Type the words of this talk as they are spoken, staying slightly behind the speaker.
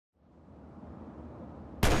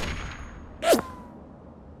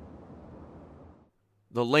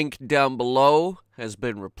The link down below has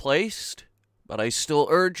been replaced, but I still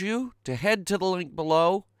urge you to head to the link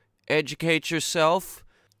below, educate yourself,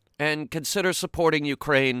 and consider supporting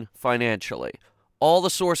Ukraine financially. All the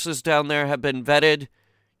sources down there have been vetted.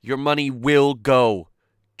 Your money will go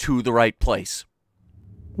to the right place.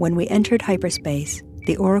 When we entered hyperspace,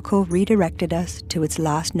 the Oracle redirected us to its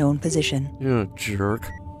last known position. You jerk.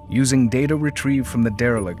 Using data retrieved from the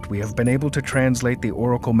derelict, we have been able to translate the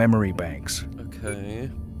Oracle memory banks. Okay.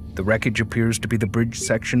 The wreckage appears to be the bridge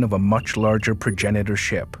section of a much larger progenitor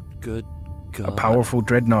ship. Good God. A powerful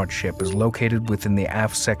dreadnought ship is located within the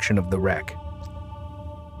aft section of the wreck.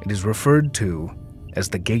 It is referred to as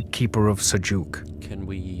the Gatekeeper of Sajuk. Can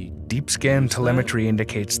we... Deep scan telemetry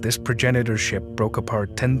indicates this progenitor ship broke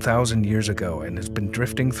apart 10,000 years ago and has been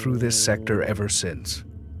drifting through this sector ever since.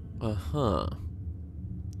 Uh-huh.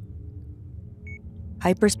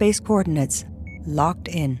 Hyperspace coordinates locked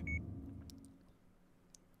in.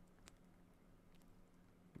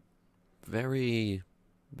 Very,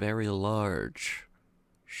 very large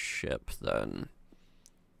ship, then.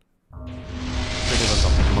 Bigger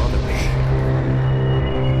than the mothership.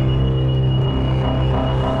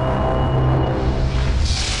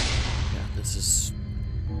 Yeah, this is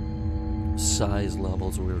size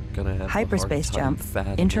levels we're gonna have. Hyperspace jump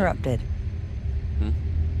interrupted.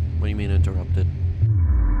 What do you mean interrupted?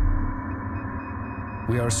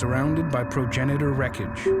 We are surrounded by progenitor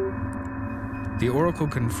wreckage. The Oracle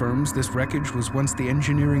confirms this wreckage was once the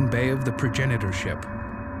engineering bay of the progenitor ship.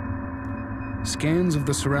 Scans of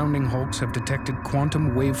the surrounding hulks have detected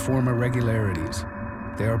quantum waveform irregularities.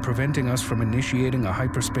 They are preventing us from initiating a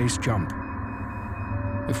hyperspace jump.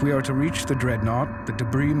 If we are to reach the dreadnought, the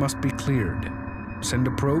debris must be cleared. Send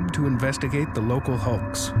a probe to investigate the local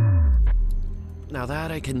hulks. Now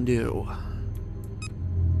that I can do.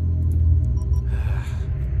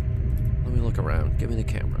 Let me look around. Give me the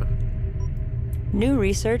camera. New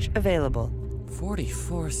research available.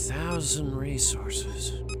 44,000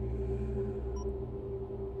 resources.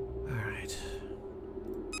 All right.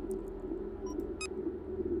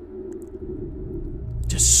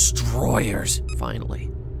 Destroyers,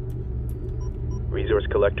 finally. Resource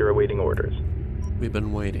collector awaiting orders. We've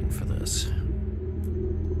been waiting for this.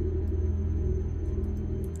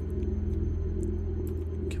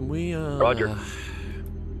 Can we, Roger.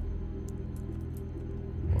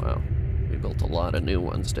 Wow. We built a lot of new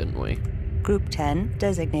ones, didn't we? Group 10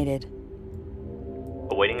 designated.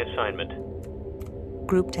 Awaiting assignment.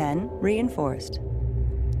 Group 10 reinforced.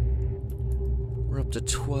 We're up to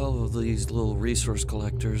 12 of these little resource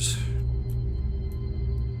collectors.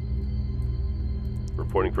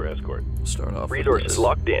 Reporting for escort. We'll start off Resources with this.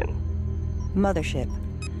 locked in. Mothership.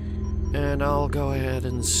 And I'll go ahead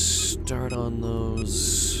and start on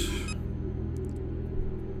those.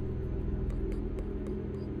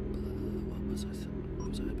 What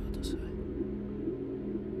was I about to say?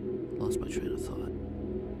 Lost my train of thought.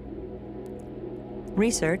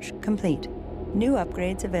 Research complete. New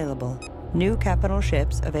upgrades available. New capital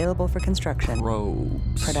ships available for construction.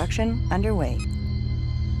 Probes. Production underway.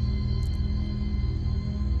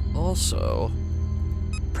 Also,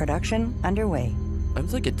 Production underway. I'm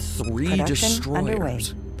thinking 3 Production destroyers. underway.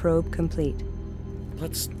 Probe complete.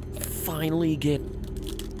 Let's finally get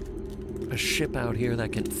a ship out here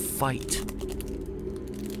that can fight.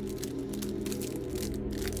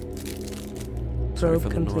 Sorry Probe for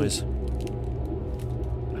the complete. noise.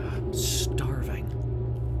 I'm starving.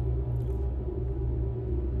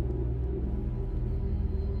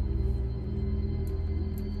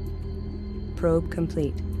 Probe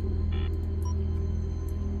complete.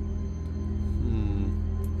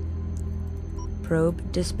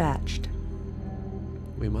 Probe dispatched.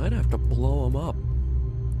 We might have to blow them up.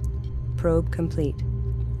 Probe complete.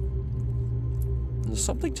 And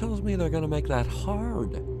something tells me they're gonna make that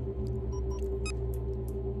hard.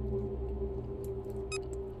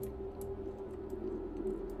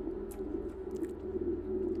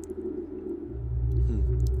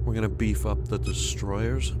 We're gonna beef up the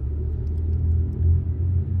destroyers.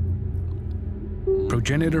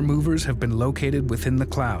 Progenitor movers have been located within the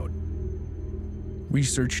cloud.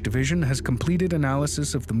 Research Division has completed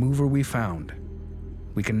analysis of the mover we found.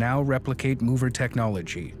 We can now replicate mover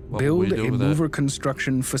technology. What would we Build do a with mover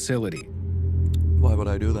construction facility. Why would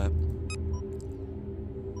I do that?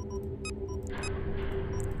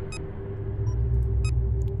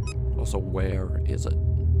 Also, where is it?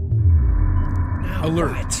 Now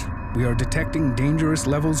Alert! what? We are detecting dangerous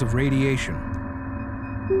levels of radiation.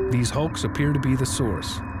 These hulks appear to be the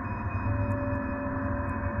source.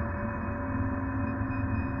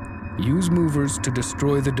 Use movers to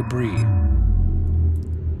destroy the debris.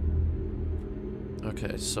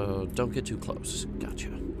 Okay, so don't get too close. Gotcha.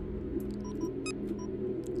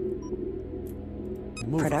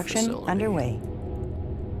 Mover Production facility. underway.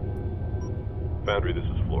 Foundry, this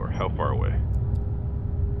is Floor. How far away?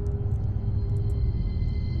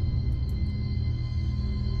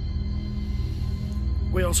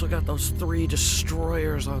 We also got those 3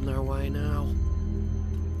 destroyers on their way now.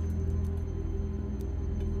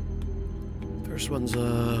 First one's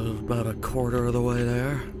about a quarter of the way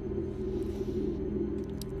there.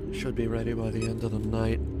 Should be ready by the end of the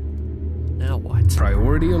night. Now what?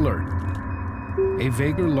 Priority alert. A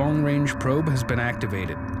Vager long-range probe has been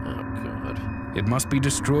activated. Oh, God. It must be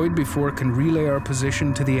destroyed before it can relay our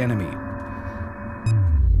position to the enemy.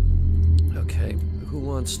 Okay, who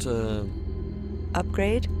wants to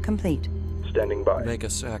Upgrade complete. Standing by. make a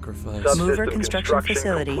sacrifice? Subsystem Mover construction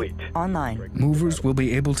facility complete. online. Movers will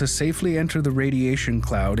be able to safely enter the radiation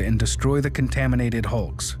cloud and destroy the contaminated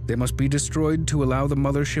hulks. They must be destroyed to allow the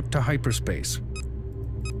mothership to hyperspace.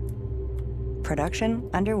 Production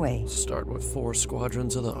underway. Start with 4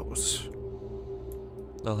 squadrons of those.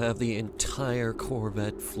 They'll have the entire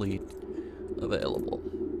Corvette fleet available.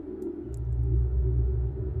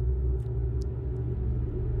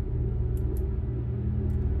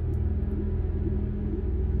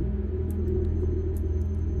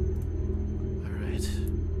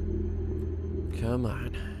 Come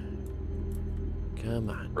on. Come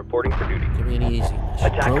on. Reporting for duty. Give me an easy mission.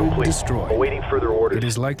 Attack Probe complete. destroyed. Awaiting further orders. It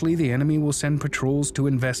is likely the enemy will send patrols to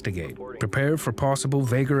investigate. Prepare for possible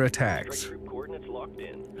Vager attacks. Group coordinates locked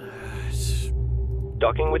in.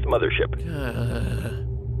 Docking with mothership.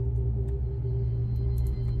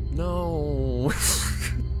 No.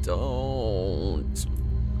 Don't.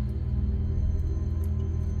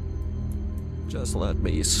 Just let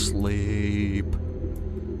me sleep.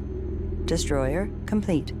 Destroyer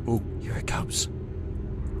complete. Ooh, here it comes.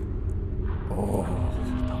 Oh,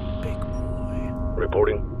 the big boy.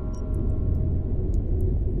 Reporting.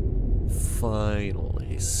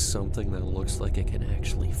 Finally, something that looks like it can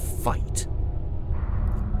actually fight.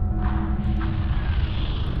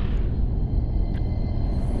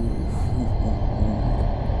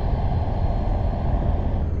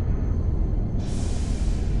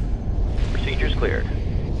 Procedures cleared.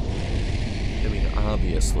 I mean,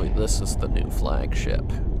 obviously, this is the new flagship.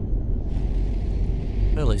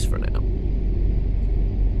 At least for now.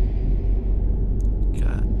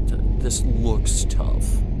 God, this looks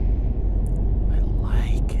tough. I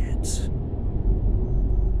like it.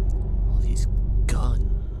 All these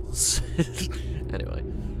guns. Anyway.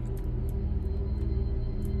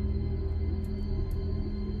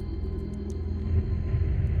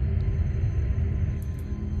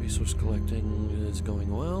 Resource collecting is going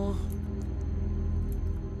well.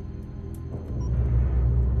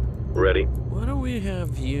 Ready. Why don't we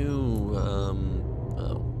have you,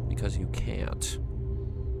 oh, because you can't.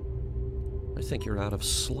 I think you're out of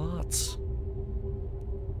slots.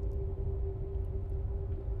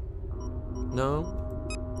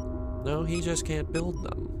 No? No, he just can't build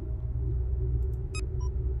them.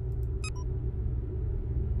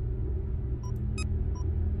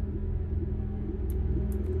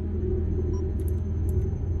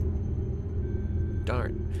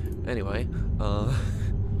 Darn. Anyway,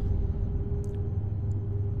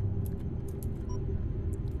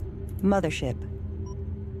 Mothership.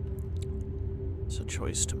 it's a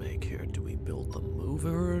choice to make here. Do we build the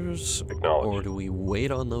movers? Acknowledged. Or do we wait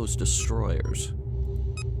on those destroyers?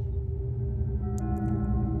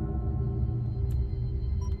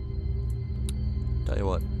 Tell you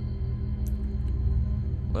what.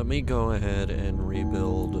 Let me go ahead and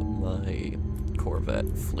rebuild my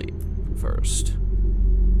Corvette fleet first.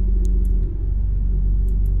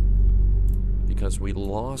 Because we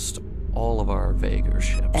lost all of our Vager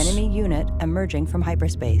ships. Enemy unit emerging from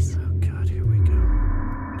hyperspace. Oh god, here we go.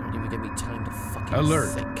 Don't even give me time to fucking Alert.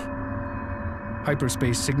 think.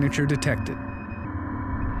 Hyperspace signature detected.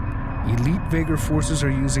 Elite Vager forces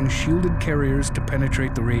are using shielded carriers to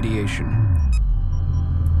penetrate the radiation.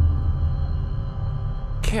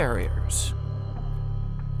 Carriers.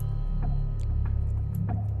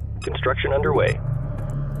 Construction underway.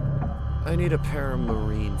 I need a pair of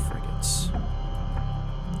marine frigates.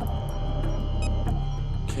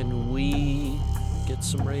 Can we get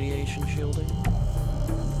some radiation shielding?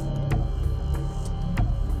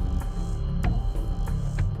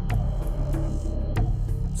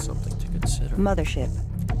 Something to consider. Mothership.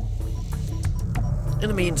 In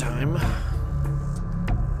the meantime,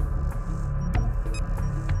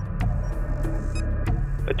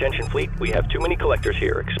 Attention fleet, we have too many collectors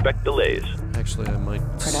here. Expect delays. actually, I might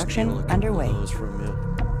Production steal a couple underway. of those from you.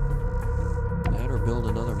 That or build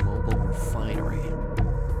another mobile refinery.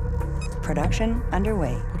 Production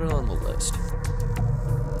underway. Put it on the list.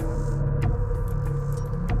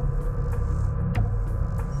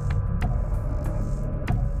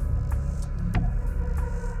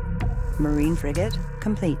 Marine frigate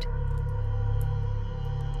complete.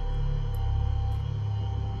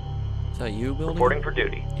 Is that you building? Reporting for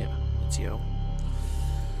duty. Yeah, it's you.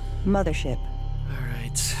 Mothership. All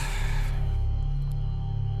right.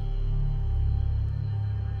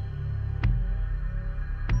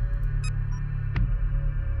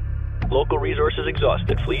 Local resources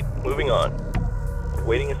exhausted, fleet. Moving on.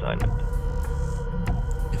 Awaiting assignment.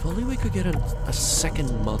 If only we could get a second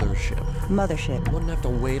mothership. Mothership. We wouldn't have to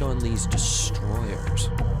wait on these destroyers.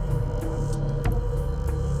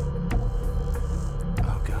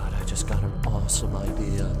 Oh god, I just got an awesome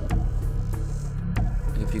idea.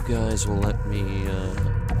 If you guys will let me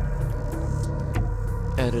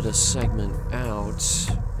edit a segment out,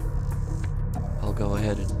 I'll go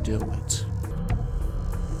ahead and do it.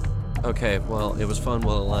 Okay, well, it was fun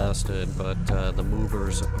while it lasted, but the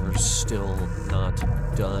movers are still not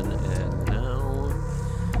done, and now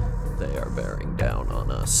they are bearing down on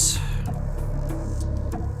us.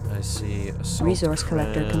 I see assault Resource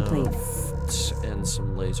collector complete. craft and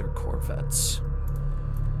some laser corvettes.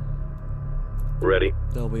 Ready.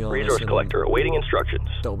 They'll be on Resource us collector awaiting instructions.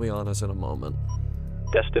 They'll be on us in a moment.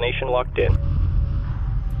 Destination locked in.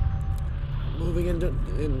 Moving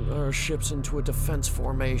in our ships into a defense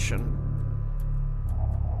formation.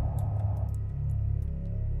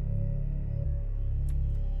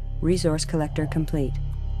 Resource collector complete.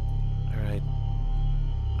 Alright.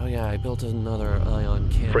 Oh yeah, I built another ion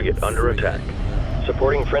cannon. Frigate under attack.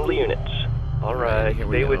 Supporting friendly units. Alright, here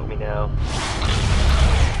we stay go. with me now.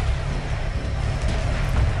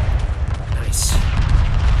 Nice.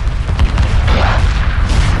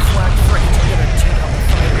 Flag frigate, I'm gonna take out the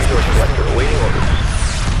fighters. Resource collector awaiting orders.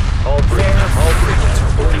 All frigates,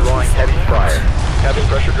 fully drawing heavy fire. Cabin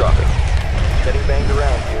pressure dropping. Getting banged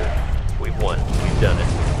around here. We've won. We've done it.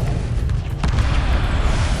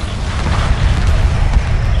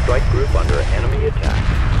 Strike group under enemy attack.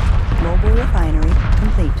 Mobile refinery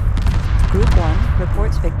complete. Group 1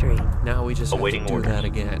 reports victory. Now we just have Awaiting to do orders. that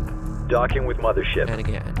again. Docking with mothership. And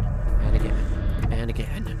again. And again. And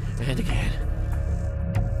again. And again.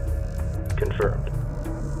 Confirmed.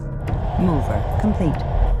 Mover complete.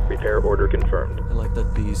 Repair order confirmed. I like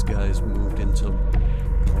that these guys moved into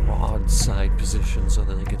broadside position so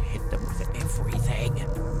that they could hit them with everything.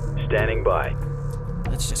 Standing by.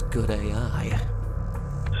 That's just good AI.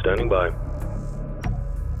 Standing by.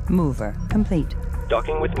 Mover complete.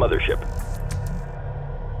 Docking with mothership.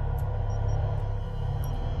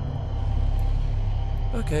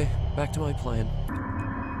 Okay, back to my plan.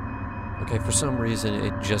 Okay, for some reason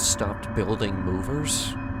it just stopped building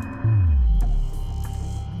movers.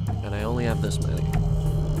 And I only have this many.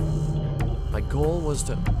 My goal was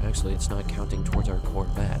to... Actually, it's not counting towards our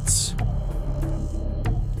corvettes.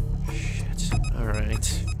 Shit.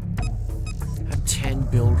 Alright. I have 10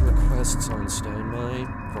 build requests on standby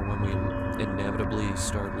for when we inevitably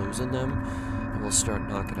start losing them. And we'll start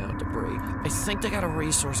knocking out debris. I think they got a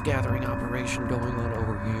resource gathering operation going on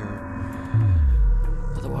over here.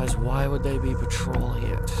 Otherwise, why would they be patrolling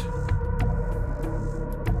it?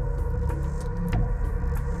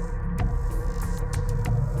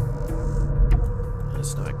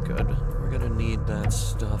 That's not good. We're gonna need that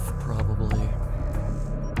stuff, probably.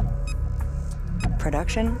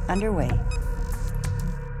 Production underway.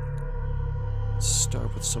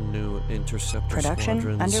 Start with some new interceptor Production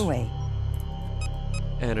squadrons. underway.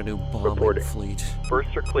 And a new bombing Reporting. fleet.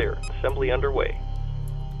 Berths are clear. Assembly underway.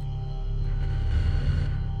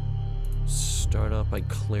 Start off by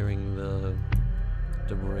clearing the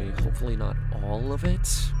debris. Hopefully not all of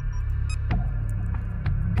it.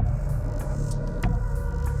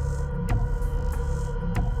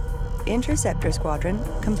 Interceptor squadron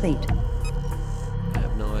complete. I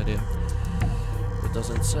have no idea. It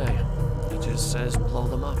doesn't say. It just says blow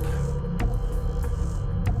them up.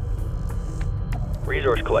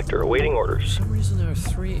 Resource collector awaiting For orders. some reason there are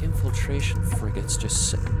 3 infiltration frigates just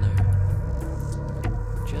sitting there.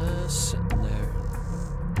 Just sitting there.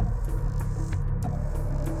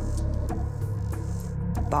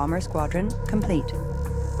 Bomber squadron complete.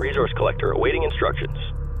 Resource collector awaiting instructions.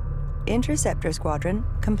 Interceptor squadron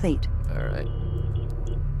complete. Alright.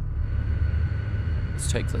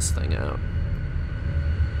 Let's take this thing out.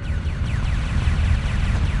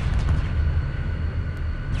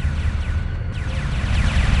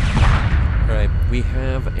 Alright, we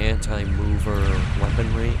have anti-mover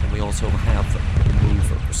weaponry, and we also have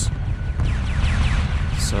movers.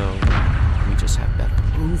 So, we just have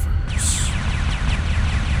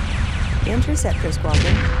Interceptor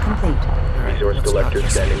Squadron complete. Alright, Resource let's collector knock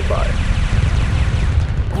this standing out. by.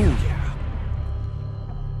 Oh,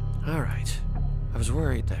 yeah. Alright. I was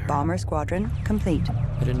worried there. Bomber Squadron complete.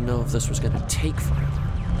 I didn't know if this was gonna take forever.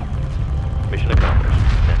 Mission accomplished.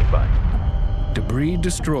 Standing by. Debris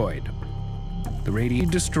destroyed. The radio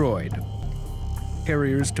destroyed.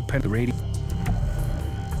 Carriers to pen the radio.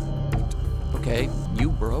 Okay, you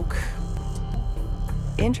broke.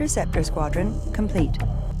 Interceptor Squadron complete.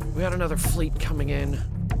 We had another fleet coming in.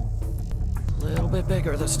 A little bit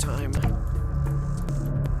bigger this time.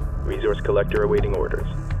 Resource collector awaiting orders.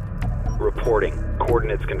 Reporting.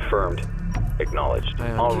 Coordinates confirmed. Acknowledged. Ion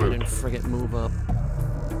En cannon route. frigate move up.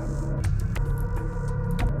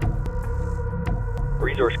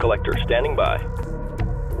 Resource collector standing by.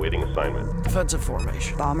 Waiting assignment. Defensive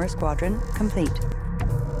formation. Bomber Squadron complete.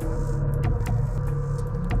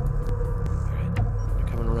 Alright, they're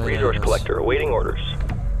coming right Resource at us. collector awaiting orders.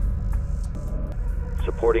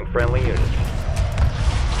 Supporting friendly units.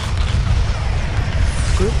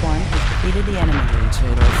 Group 1 has defeated the enemy.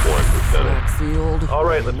 Maintain our 1%. flat field. All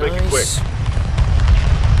right, let's make it quick. Nice.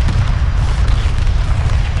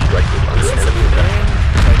 Strike group under enemy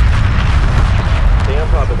attack. Stay on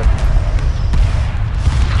top of them.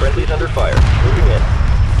 Friendlies under fire. Moving in.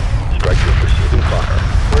 Strike group receiving fire.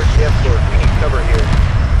 Where's the escort? We need cover here.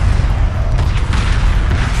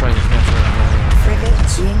 Trying to capture our Frigate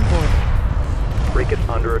being boarded. Frigate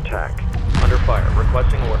under attack. Under fire.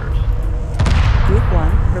 Requesting orders. Group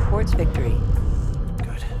 1 reports victory.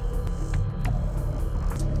 Good.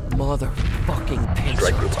 Motherfucking pincer.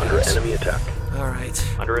 Strike group under attacks. enemy attack. Alright.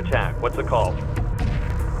 Under attack. What's the call?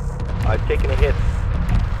 I've taken a hit.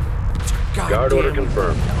 Guard order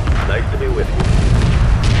confirmed. Nice to be with you.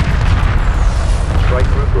 Strike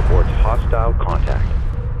group reports hostile contact.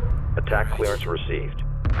 Attack clearance received.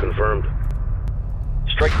 Confirmed.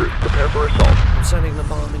 Strike group, prepare for assault. I'm sending the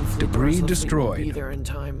bombing fleet. Debris The fleet will destroyed. Be there in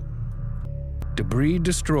time. Debris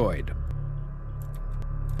destroyed.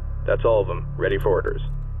 That's all of them. Ready for orders.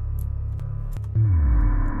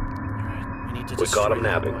 Alright, we need to We destroy got 'em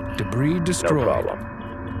that napping. one. Debris No destroyed. problem.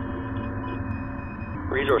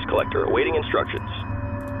 Resource collector awaiting instructions.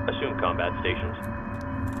 Assume combat stations.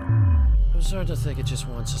 I'm starting to think it just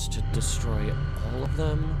wants us to destroy all of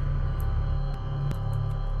them.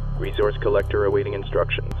 Resource collector awaiting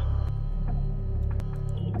instructions.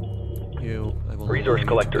 I will Resource allow you to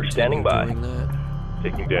collector continue standing by. doing that.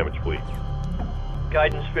 Taking damage, fleet.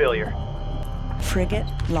 Guidance failure. Frigate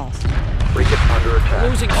lost. Frigate under attack.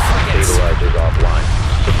 Losing frigates. Stabilizers offline.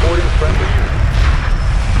 Supporting friendly units.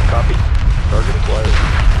 Copy. Target acquired.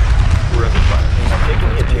 We're under fire.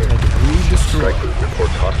 Taking hits here. Debris Strike destroyed. group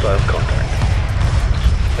reports hostile contact.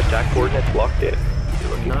 Attack coordinates locked in. You're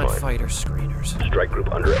looking Not fine. fighter screeners. Strike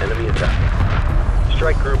group under enemy attack.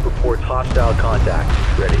 Strike group reports hostile contact.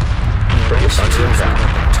 Ready. Frigates under attack.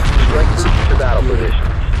 Strike group to battle positions.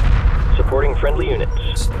 Supporting friendly units.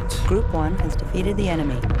 Excellent. Group 1 has defeated the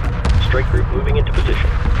enemy. Strike group moving into position.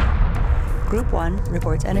 Group 1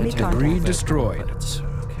 reports enemy Debris Debris contact. destroyed. It's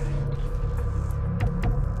okay.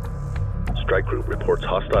 Strike group reports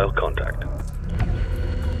hostile contact.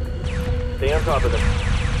 Stay on top of them.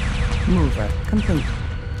 Mover complete.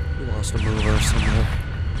 We lost a mover somewhere.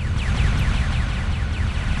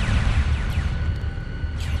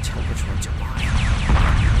 Can't tell which ones are mine.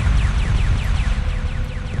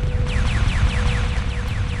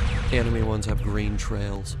 The enemy ones have green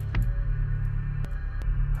trails.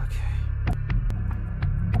 Okay.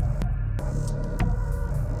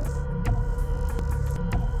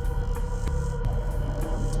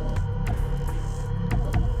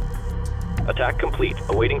 Attack complete.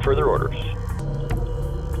 Awaiting further orders.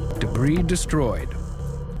 Debris destroyed.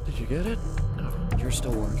 Did you get it? No, you're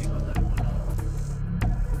still working on that one.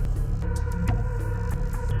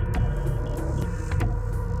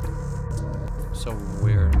 So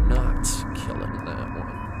we're not killing that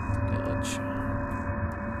one. Gotcha.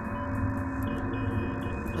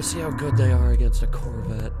 Let's see how good they are against a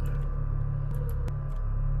Corvette.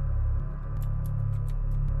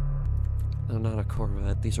 No, not a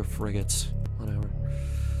Corvette. These are frigates. Whatever.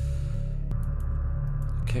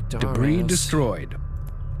 Kicked our Debris ass. destroyed.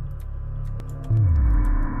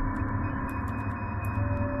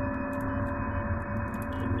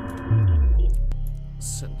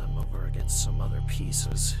 Send them over against some other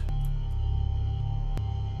pieces.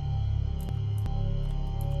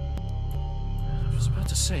 I was about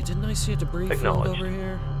to say, didn't I see a debris field Acknowledged. over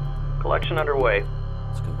here? Collection underway.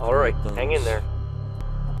 Let's go All right, grab hang in those. there.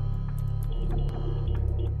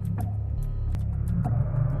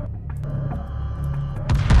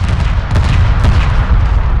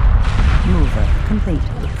 Mover complete.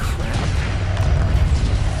 Holy crap.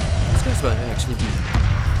 This might actually be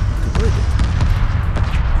good.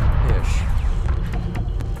 Ish.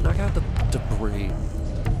 Knock out the debris.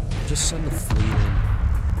 Just send the fleet in.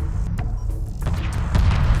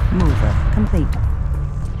 Mover complete.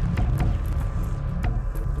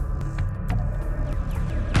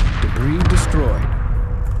 Debris destroyed.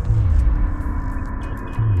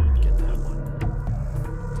 Get that one.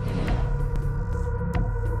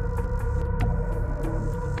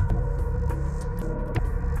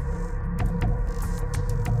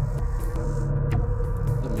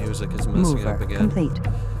 The music is messing Mover up again. complete.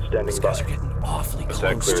 Standing These by. guys are getting awfully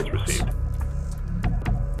Attack close clearance to us. received.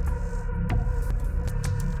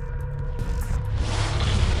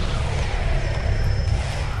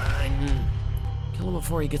 Kill him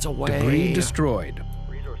before he gets away. Debris destroyed.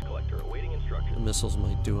 Resource collector awaiting The instructions. missiles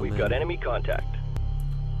might do him We've in. got enemy contact.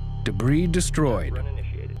 Debris destroyed. Run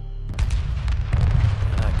initiated.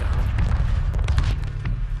 I got him.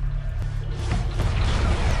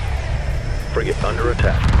 Frigate under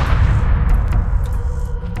attack.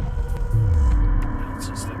 What else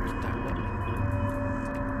is there? That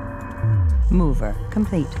one. Mover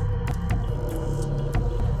complete.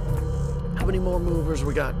 How many more movers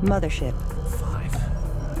we got? Mothership. 5.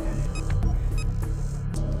 Okay.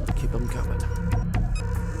 Keep them coming.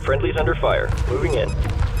 Friendlies under fire. Moving in.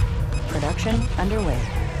 Production underway.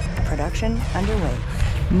 Production underway.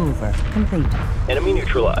 Mover complete. Enemy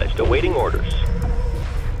neutralized. Awaiting orders.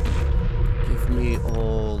 Give me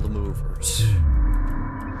all the movers.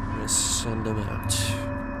 I'm gonna send them out.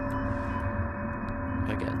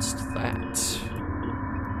 Against that.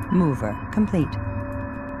 Mover complete.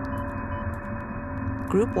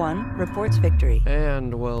 Group 1 reports victory.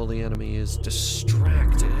 And while the enemy is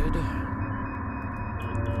distracted,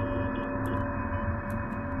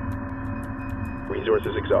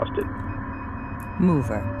 Resources exhausted.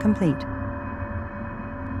 Mover complete.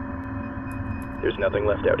 There's nothing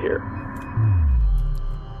left out here.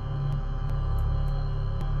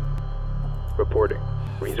 Reporting.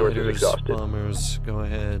 Resources fighters, exhausted. bombers, go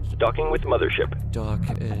ahead. Docking with mothership. Dock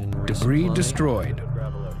and Debris resupply. destroyed.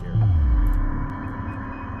 Gravel out here.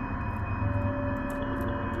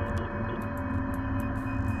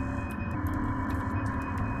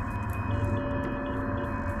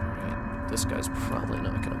 Alright, this guy's probably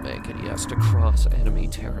not gonna make it. He has to cross enemy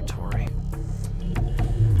territory.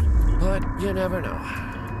 But you never know.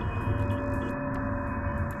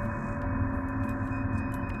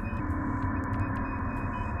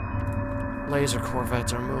 Laser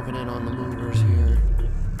corvettes are moving in on the movers here.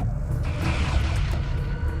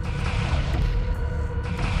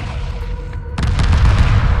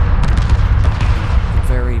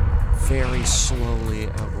 Very, very slowly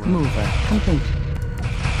outrun. Mover complete.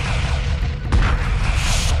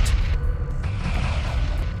 Shit.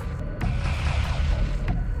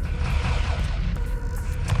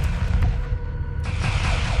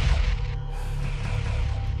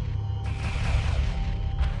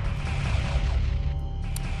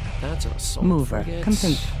 That's an assault Mover frigate.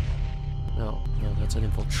 complete. No, that's an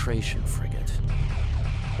infiltration frigate.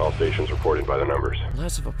 All stations reported by the numbers.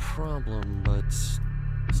 Less of a problem, but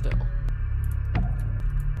still.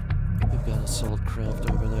 We've got assault craft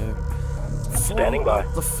over there. Standing by.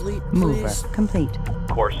 The fleet, Mover please. complete.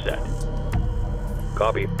 Course set.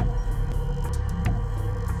 Copy.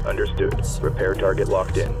 Understood. Repair target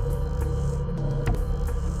locked in.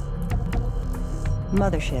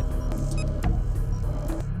 Mothership.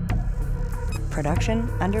 Production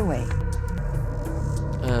underway.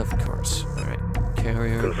 Of course. Alright.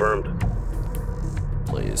 Carrier, Confirmed.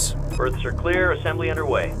 please. Berths are clear. Assembly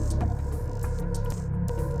underway.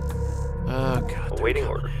 Oh, God. Awaiting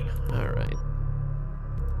orders. Alright.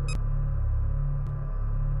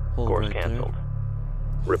 Hold Course right cancelled.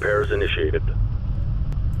 Repairs initiated.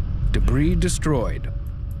 Debris destroyed.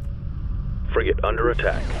 Frigate under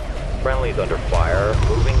attack. Friendlies under fire.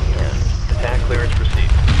 Moving in. Attack clearance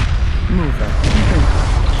received. Mover complete.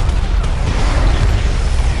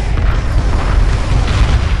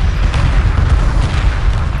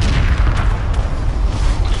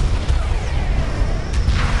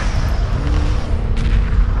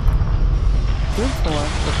 Group 4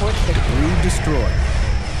 reports victory. Debris destroyed.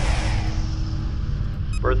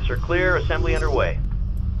 Berths are clear. Assembly underway.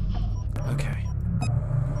 there. Okay.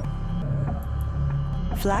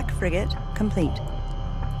 Flak frigate complete.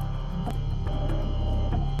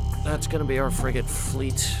 That's gonna be our frigate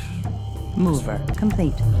fleet. Mover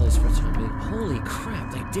complete. At least for the time being. Holy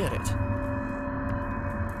crap, they did it.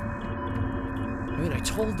 I mean, I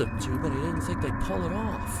told them to, but I didn't think they'd pull it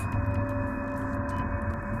off.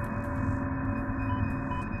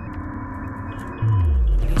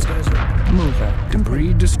 These guys are Mover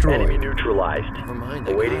Debris destroyed. Enemy neutralized. Never mind,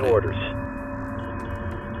 I Awaiting got it. orders.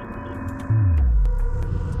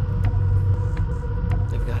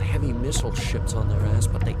 They've got heavy missile ships on their ass,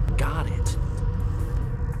 but they got it.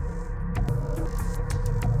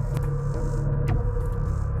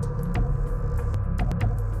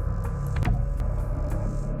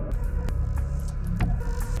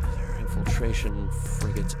 There are infiltration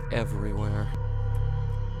frigates everywhere.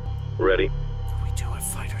 Ready. We do have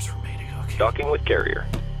fighters remaining, okay. Docking with carrier.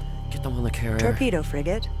 Get them on the carrier. Torpedo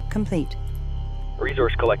frigate complete.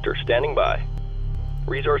 Resource collector standing by.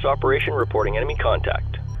 Resource operation reporting enemy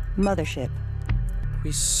contact. Mothership.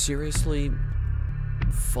 We seriously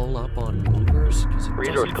full up on movers? 'Cause it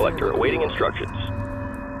Resource doesn't collector feel like awaiting we are. instructions.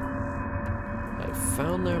 I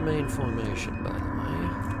found their main formation, by the way.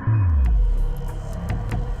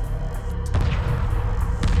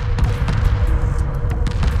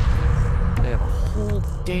 They have a whole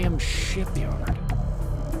damn shipyard.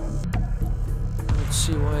 Let's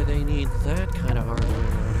see why they need that kind of hardware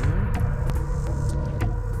out here.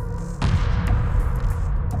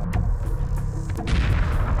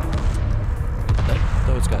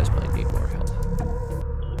 Those guys might need more help.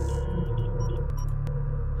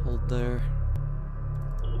 Hold there.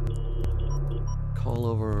 Call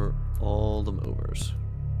over all the movers.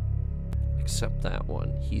 Except that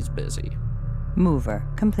one. He's busy. Mover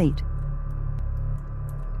complete.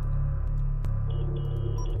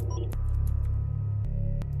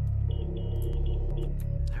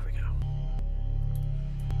 There we go.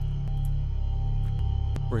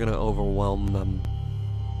 We're gonna overwhelm them.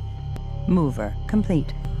 Mover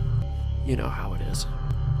complete. You know how it is.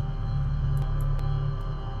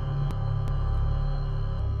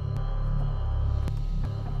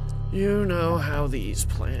 You know how these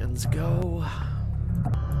plans go.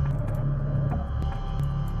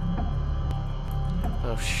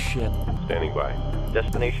 Oh shit. Standing by.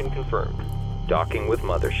 Destination confirmed. Docking with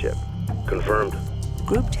mothership. Confirmed.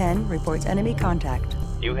 Group 10 reports enemy contact.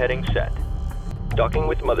 New heading set. Docking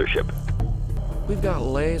with mothership. We've got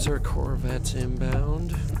laser corvettes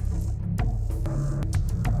inbound.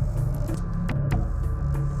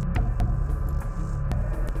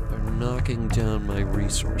 They're knocking down my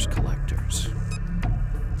resource collectors.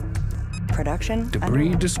 Production Debris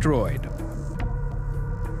underway. destroyed.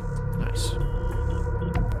 Nice.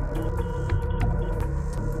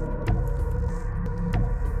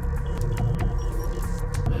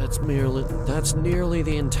 That's nearly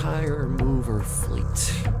the entire mover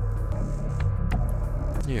fleet.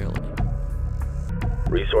 Nearly.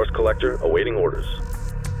 Resource collector awaiting orders.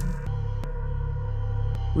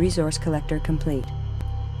 Resource collector complete.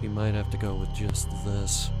 We might have to go with just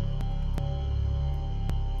this.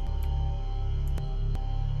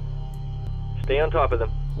 Stay on top of them.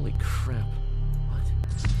 Holy crap. What?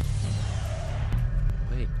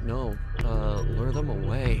 Wait, no. Lure them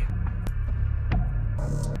away.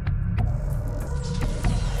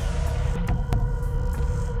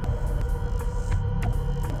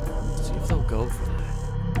 See if they'll go for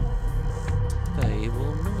that. They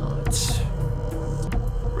will not.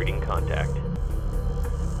 Reading contact.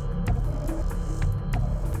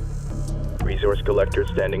 Resource collector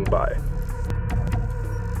standing by.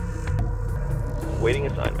 Waiting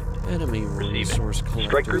assignment. Enemy Receiving. resource collector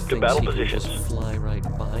Strike group to thinks battle he can positions. just fly right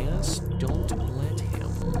by us. Don't let him.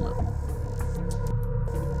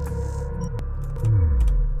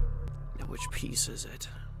 Now, which piece is it?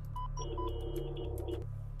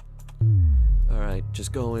 Alright,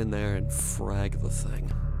 just go in there and frag the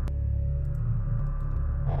thing.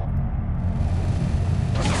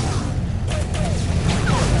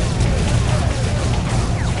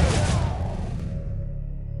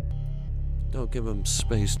 Don't give him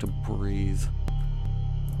space to breathe.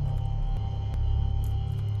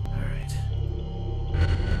 Alright.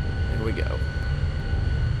 Here we go.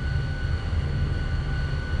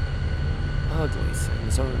 Ugly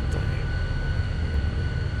things, aren't they?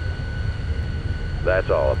 That's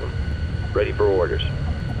all of them. Ready for orders.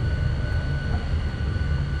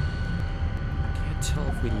 Can't tell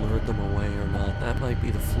if we lured them away or not. That might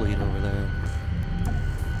be the fleet over there.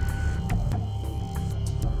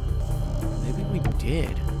 Maybe we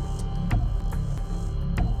did.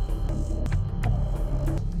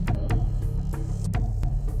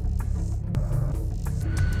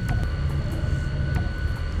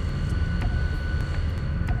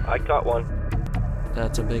 I caught one.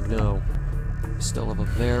 That's a big no. Still have a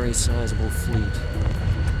very sizable fleet.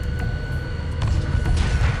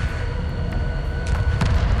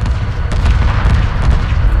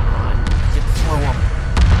 Come on, get through 'em.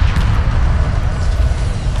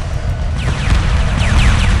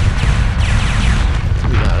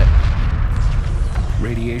 We got it.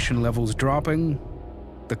 radiation levels dropping.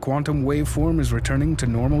 The quantum waveform is returning to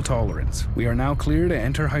normal tolerance. We are now clear to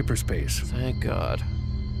enter hyperspace. Thank God.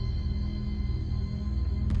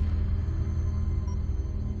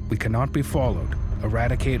 We cannot be followed.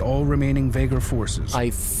 Eradicate all remaining Vagar forces.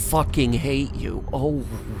 I fucking hate you. Oh,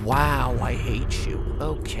 wow, I hate you.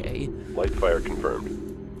 Okay. Light fire confirmed.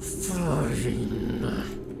 Fine.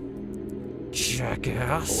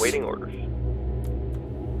 Jackass. Awaiting orders.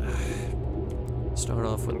 Start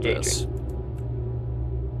off with Engaging. this.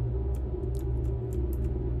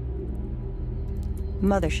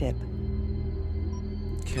 Mothership.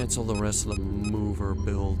 Cancel the rest of the mover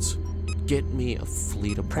builds. Get me a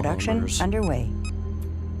fleet of Production bombers. underway.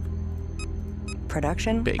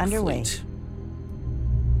 Production Big underway. fleet.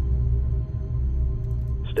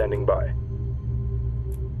 Standing by.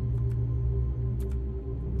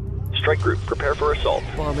 Strike group, prepare for assault.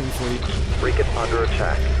 Bombing fleet. Frigate under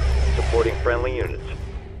attack. Supporting friendly units.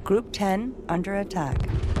 Group 10 under attack.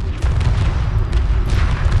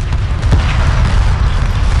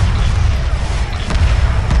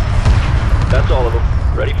 That's all of them.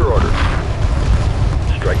 Ready for orders.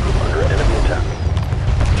 Strike group under enemy attack.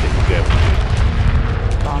 Taking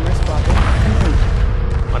damage. Bomber squadron complete.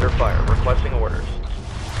 Under fire, requesting orders.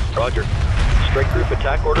 Roger. Strike group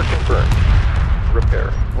attack order confirmed.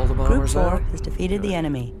 Repair. Pull the Group bombers 4 out. has defeated the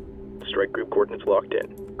enemy. Strike group coordinates locked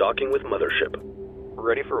in. Docking with mothership.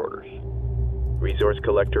 Ready for orders. Resource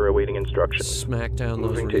collector awaiting instructions. Smack down those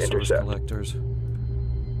Moving to resource intercept. collectors.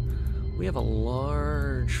 We have a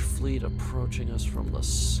large fleet approaching us from the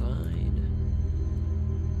side.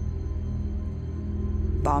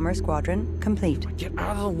 Bomber squadron complete. Get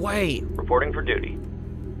out of the way! Reporting for duty.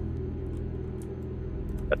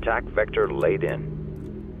 Attack vector laid in.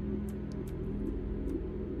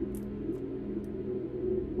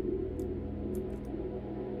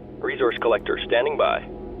 Resource collector standing by.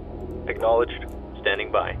 Acknowledged.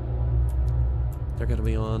 Standing by. They're gonna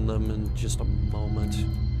be on them in just a moment.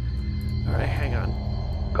 Alright, hang on.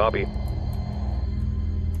 Copy.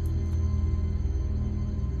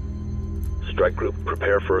 Strike group,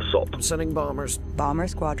 prepare for assault. I'm sending bombers. Bomber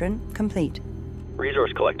squadron complete.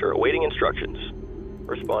 Resource collector awaiting instructions.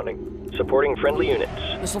 Responding. Supporting friendly units.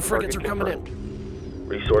 Missile frigates are Target coming in. confirmed.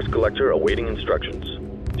 Resource collector awaiting instructions.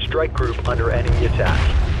 Strike group under enemy attack.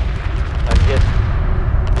 I'm hit.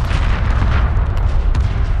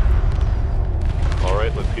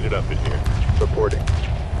 Alright, let's heat it up in here. Reporting.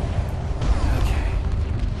 Okay.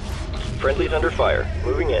 Friendlies under fire.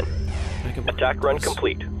 Moving in. I can Attack run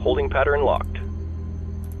complete. Holding pattern locked.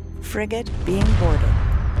 Frigate being boarded.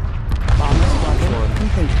 Bomber squadron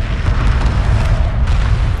complete.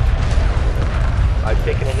 I've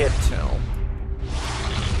taken a hit. tell.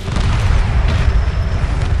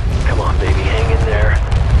 Come on, baby, hang in there.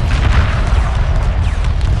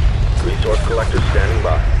 Resource collector standing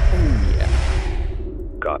by. Oh yeah.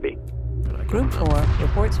 Copy. They're not Group getting 4 up.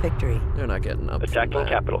 reports victory. They're not getting up. from Attacking that.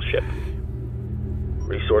 capital ship.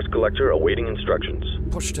 Resource collector awaiting instructions.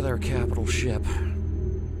 Push to their capital ship.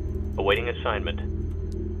 Awaiting assignment.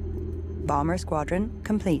 Bomber squadron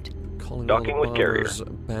complete. Calling Docking all the with carrier. bombers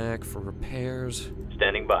back for repairs.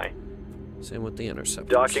 Standing by. Same with the interceptors.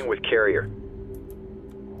 Docking with carrier.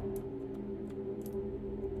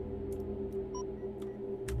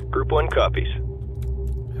 Group 1 copies.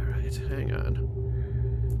 Alright, hang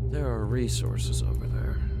on. There are resources over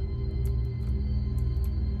there.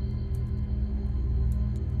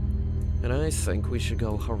 And I think we should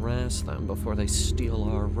go harass them before they steal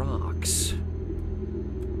our rocks.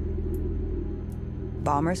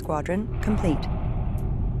 Bomber squadron complete.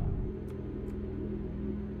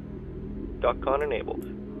 DocCon enabled.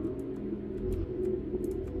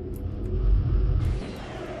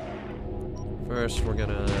 First, we're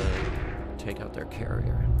gonna take out their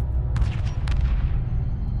carrier.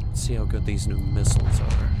 See how good these new missiles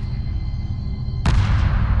are.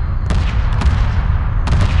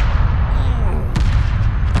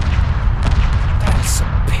 That's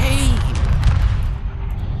a pain!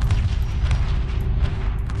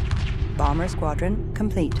 Bomber squadron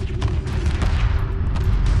complete. Alright,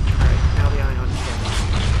 now the ion cannons.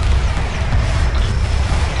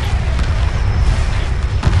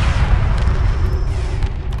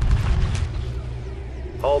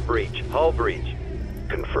 Hull breach. Hull breach.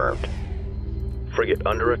 Confirmed. Frigate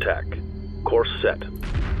under attack. Course set.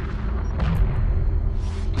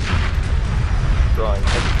 Drawing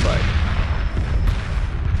heavy fire.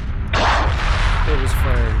 It was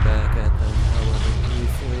firing back at them, however,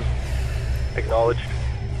 briefly. Acknowledged.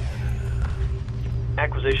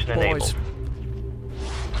 Acquisition Boys. enabled.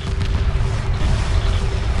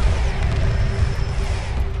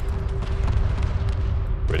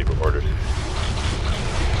 Ready for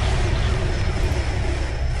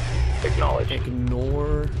Acknowledged.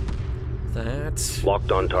 Ignore that.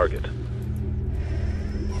 Locked on target.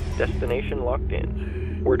 Destination locked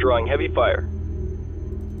in. We're drawing heavy fire.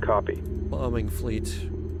 Copy. Bombing fleet.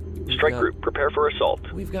 Strike group, prepare for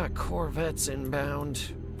assault. We've got corvettes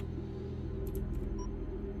inbound.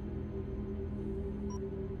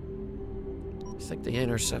 I think the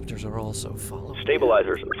interceptors are also following.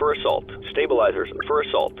 Stabilizers for assault. Stabilizers for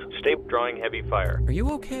assault. Drawing heavy fire. Are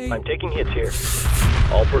you okay? I'm taking hits here.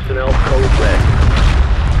 All personnel code red.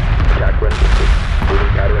 Attack run complete. Moving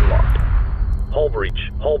pattern locked. Hull breach.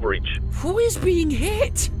 Hull breach. Who is being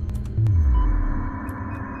hit?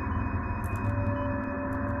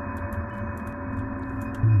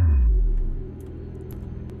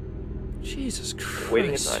 Jesus Christ.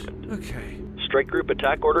 Waiting assignment. Okay. Strike group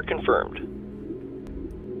attack order confirmed.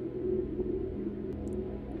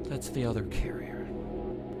 That's the other carrier.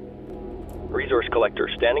 Resource collector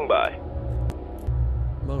standing by.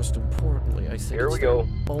 Most importantly, I think Here it's we go.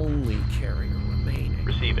 the only carrier remaining.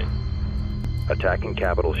 Receiving. Attacking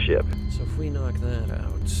capital ship. So if we knock that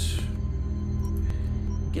out,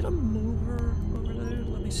 get a mover over there.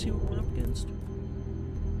 Let me see what we're up against.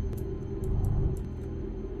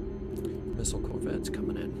 Missile corvettes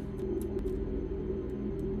coming in.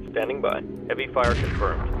 Standing by. Heavy fire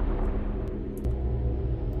confirmed.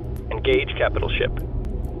 Engage capital ship.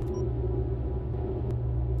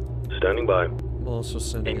 Standing by. I'm also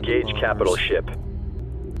sending in the Engage capital bombers. ship.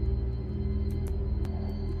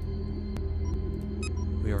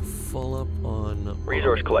 We are full up on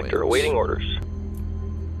Resource bombing collector waves. awaiting orders.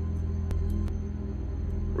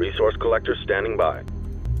 Resource collector standing by.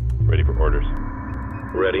 Ready for orders.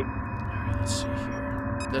 Ready. Alright, let's see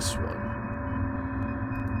here. This one.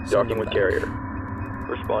 Docking with back. carrier.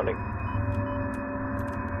 Responding.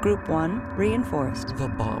 Group 1 reinforced. The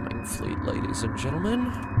bombing fleet, ladies and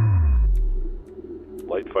gentlemen.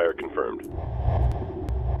 Light fire confirmed.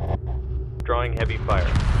 Drawing heavy fire.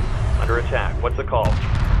 Under attack. What's the call? So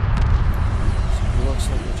it looks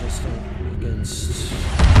like we're just up against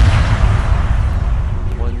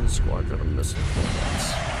one squadron of missile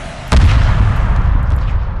corvettes.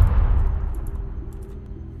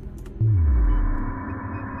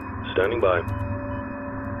 Standing by.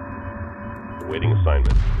 Awaiting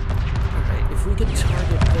assignment. Alright, if we could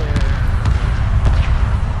target their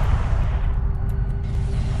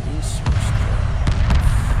resource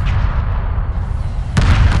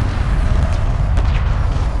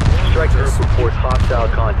Strike group reports hostile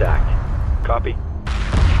contact. Copy.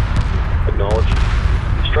 Acknowledged.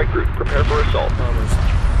 Strike group, prepare for assault. bombers.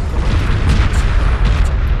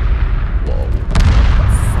 Whoa. What the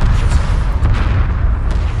fuck is that?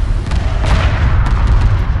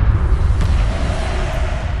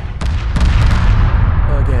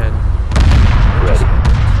 Again. Ready.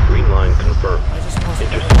 Green line confirmed. I just lost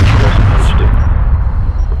Intercept course punched in.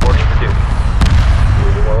 Reporting for duty.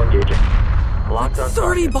 Moving while engaging. Locked on 30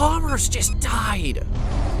 target. bombers just died!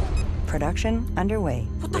 Production underway.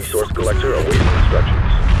 What the Resource fuck was collector that? awaiting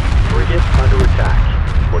instructions. Frigate under attack.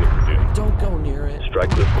 Reporting for duty. Don't go near it. Strike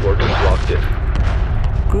group coordinates locked in.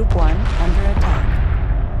 Group 1 under attack.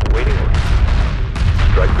 Awaiting orders.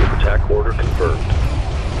 Strike group attack order confirmed.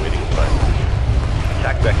 Waiting assignment.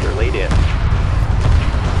 Attack vector laid in.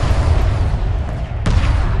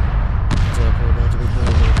 It's like we're about to be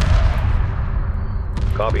boarded.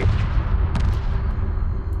 Copy.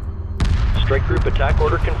 Strike group attack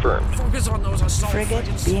order confirmed. Focus on those assault Frigate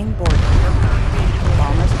frigates. being boarded.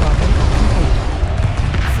 Bomber squadron complete.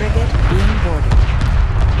 Frigate being boarded.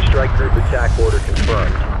 Strike group attack order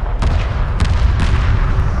confirmed.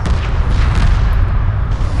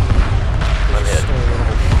 I'm hit.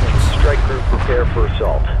 Strike group prepare for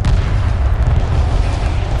assault.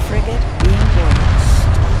 Frigate being boarded.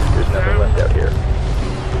 There's nothing left out here.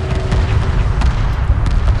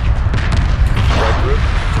 Strike group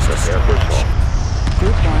prepare for assault.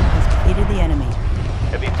 Group 1 has defeated the enemy.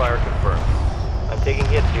 Heavy fire confirmed. I'm taking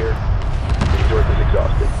hits here. Resources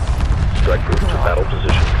exhausted. Strike group to battle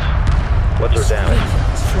positions. What's our damage?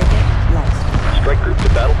 Frigate lost. Strike group to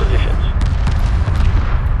battle positions.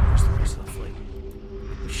 Where's the rest of the fleet?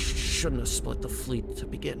 We shouldn't have split the fleet to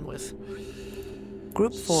begin with.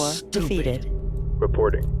 Group 4 Stupid. defeated.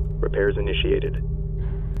 Reporting. Repairs initiated.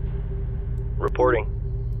 Reporting.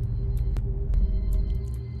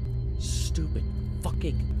 Stupid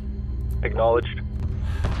fucking. Acknowledged.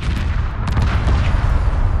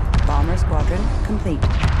 Bomber squadron complete.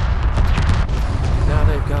 Now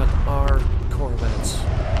they've got our corvettes,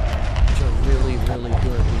 which are really, really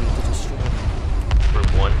good. We need to destroy them.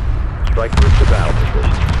 Group 1. Strike group to battle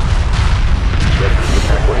positions. Strike group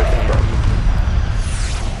attack order confirmed.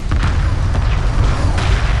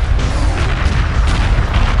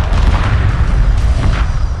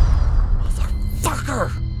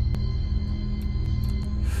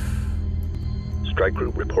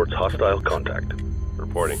 hostile contact.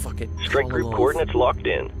 Reporting. Fuck it. Strike Call group them off. coordinates locked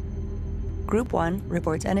in. Group 1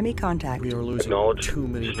 reports enemy contact. We are losing Acknowledged. too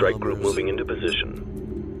many Strike group bombers. moving into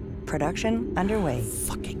position. Production underway.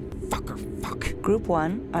 Fucking fucker. Fuck. Group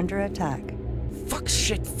 1 under attack. Fuck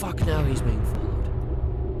shit. Fuck. Now he's being followed.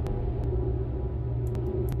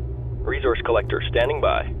 Resource collector standing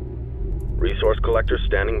by. Resource collector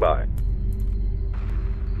standing by.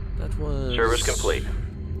 That was... Service complete.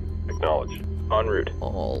 Acknowledged. En route.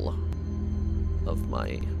 all of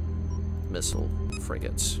my missile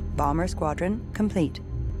frigates. Bomber squadron complete.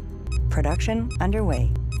 Production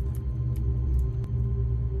underway.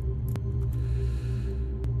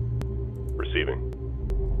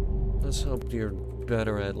 Receiving. Let's hope you're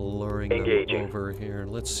better at luring Engaging. them over here.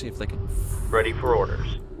 Let's see if they can... Ready for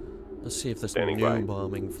orders. Let's see if this Standing new by.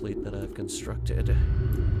 bombing fleet that I've constructed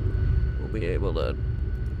will be able to...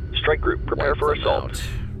 Strike group, prepare wipe for them assault. out.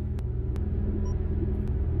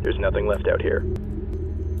 There's nothing left out here.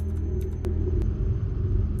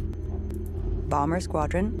 Bomber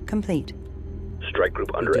squadron complete. Strike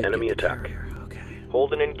group We under did enemy get the attack. carrier, okay.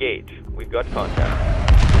 Hold and engage. We've got contact.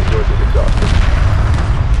 Resources exhausted.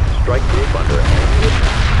 Strike group under enemy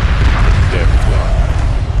attack. Damage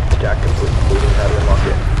locked. Attack complete. Moving pattern locked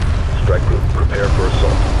in. Strike group, prepare for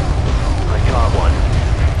assault. I caught one.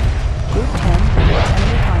 Group 10 reports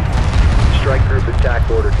enemy contact. Strike group attack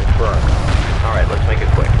order confirmed. Alright, let's make it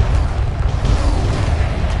quick.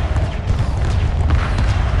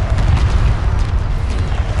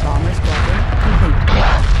 Bomber squadron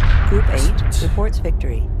complete. Group 8 reports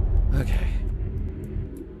victory. Okay.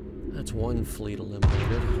 That's one fleet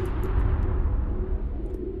eliminated.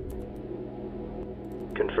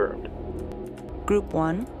 Confirmed. Group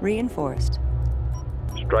 1 reinforced.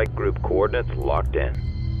 Strike group coordinates locked in.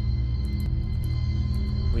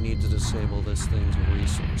 We need to disable this thing's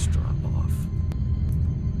resource drop-off.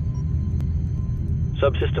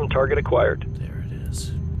 Subsystem target acquired. There it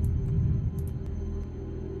is.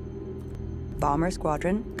 Bomber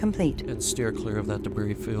squadron complete. And steer clear of that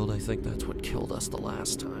debris field. I think that's what killed us the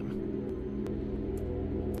last time.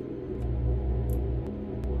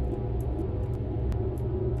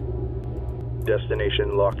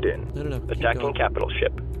 Destination locked in. No. Keep Attacking going. capital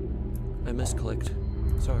ship. I misclicked.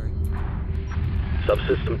 Sorry.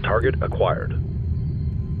 Subsystem target acquired.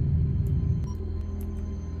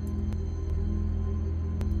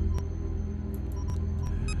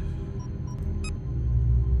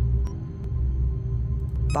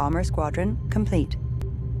 Bomber squadron complete.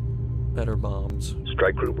 Better bombs.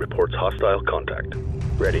 Strike group reports hostile contact.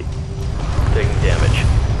 Ready. Taking damage.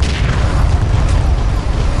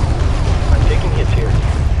 I'm taking hits here.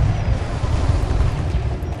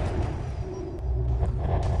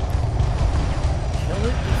 Kill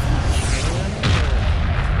it if you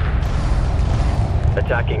can.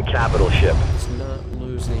 Attacking capital ship. Let's not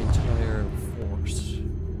lose the entire force.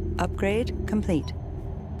 Upgrade complete.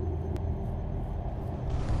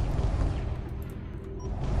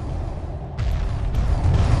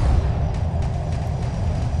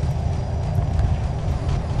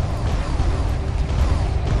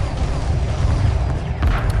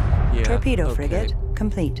 Yeah, Torpedo okay. frigate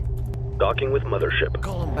complete. Docking with mothership.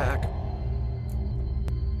 Call him back.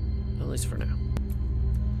 At least for now.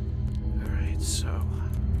 Alright, so...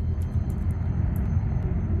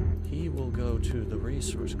 he will go to the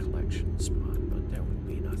resource collection spot, but there will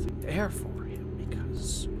be nothing there for him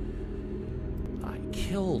because... I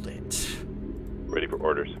killed it. Ready for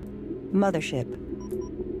orders. Mothership.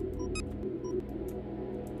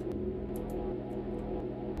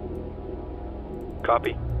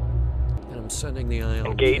 Copy. And I'm sending the ion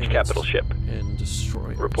Engage cannons capital ship. and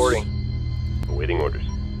destroyers. Reporting. Awaiting orders.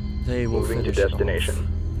 They will Moving to finish it destination.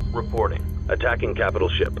 off. Reporting. Attacking capital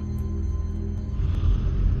ship.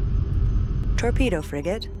 Torpedo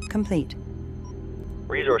frigate complete.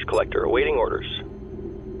 Resource collector awaiting orders.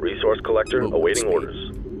 Resource collector Movement awaiting speed.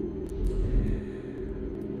 orders.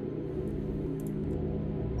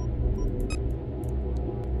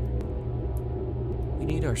 We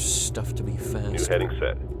need our stuff to be fast. New heading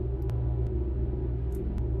set.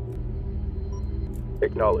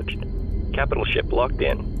 Acknowledged. Capital ship locked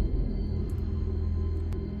in.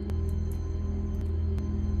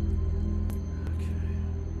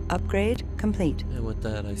 Upgrade complete. And with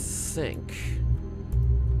that, I think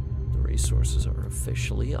the resources are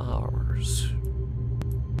officially ours.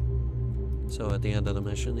 So at the end of the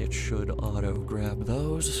mission, it should auto-grab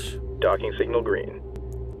those. Docking signal green.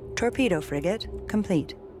 Torpedo frigate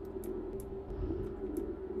complete.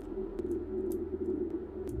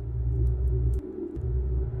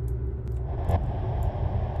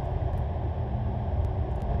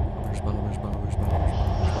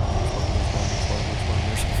 Bombers.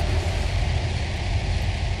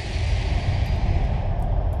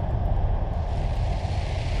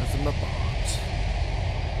 on the bombs.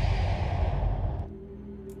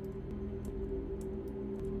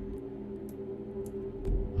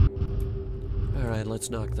 Alright, let's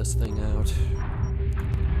knock this thing out.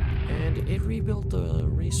 And it rebuilt the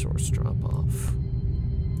resource drop-off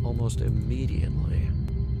almost immediately.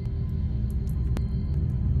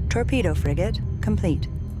 Torpedo frigate complete.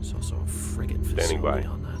 There's also a frigate Standing by. facility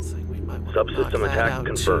on that thing. We might want to Subsystem knock that attack out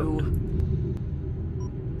confirmed.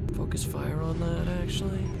 too. Focus fire on that,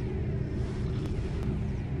 actually.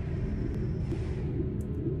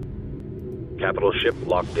 Capital ship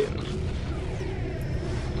locked in.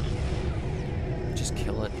 Just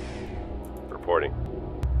kill it. Reporting.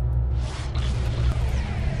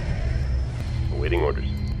 Awaiting orders.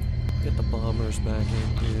 Get the bombers back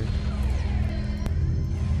in here.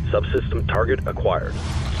 Subsystem target acquired.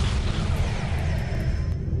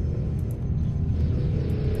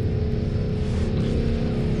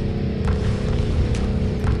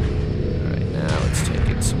 Alright, now it's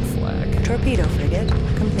taking some flak. Torpedo frigate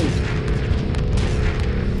complete.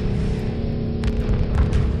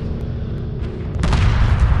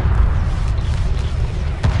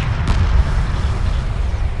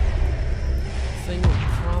 Thing will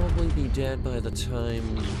probably be dead by the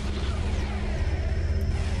time...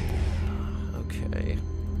 Okay.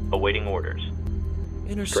 Awaiting orders.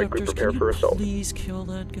 Interceptors, prepare can for you assault. please kill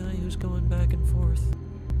that guy who's going back and forth?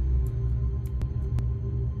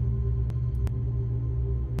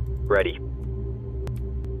 Ready.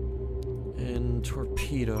 And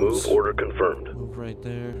torpedoes. Move order confirmed. Move right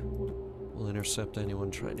there. We'll intercept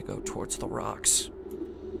anyone trying to go towards the rocks.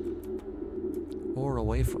 Or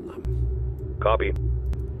away from them. Copy.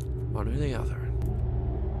 One or the other.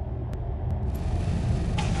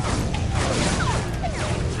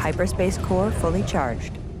 Hyperspace core fully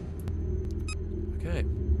charged. Okay,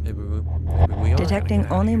 maybe we are. Detecting gonna get out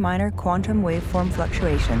of only here. minor quantum waveform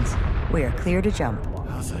fluctuations. We are clear to jump.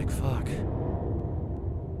 Oh, thank fuck.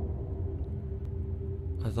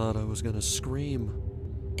 I thought I was gonna scream.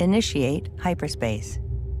 Initiate hyperspace.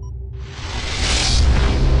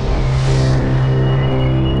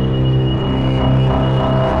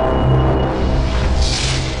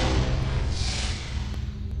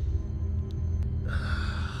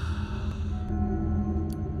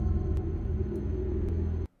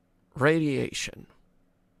 Radiation.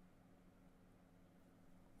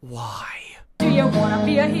 Why? Do you wanna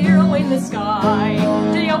be a hero in the sky?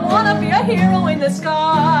 Do you wanna be a hero in the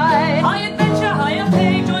sky? High adventure, higher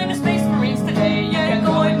pay, join us.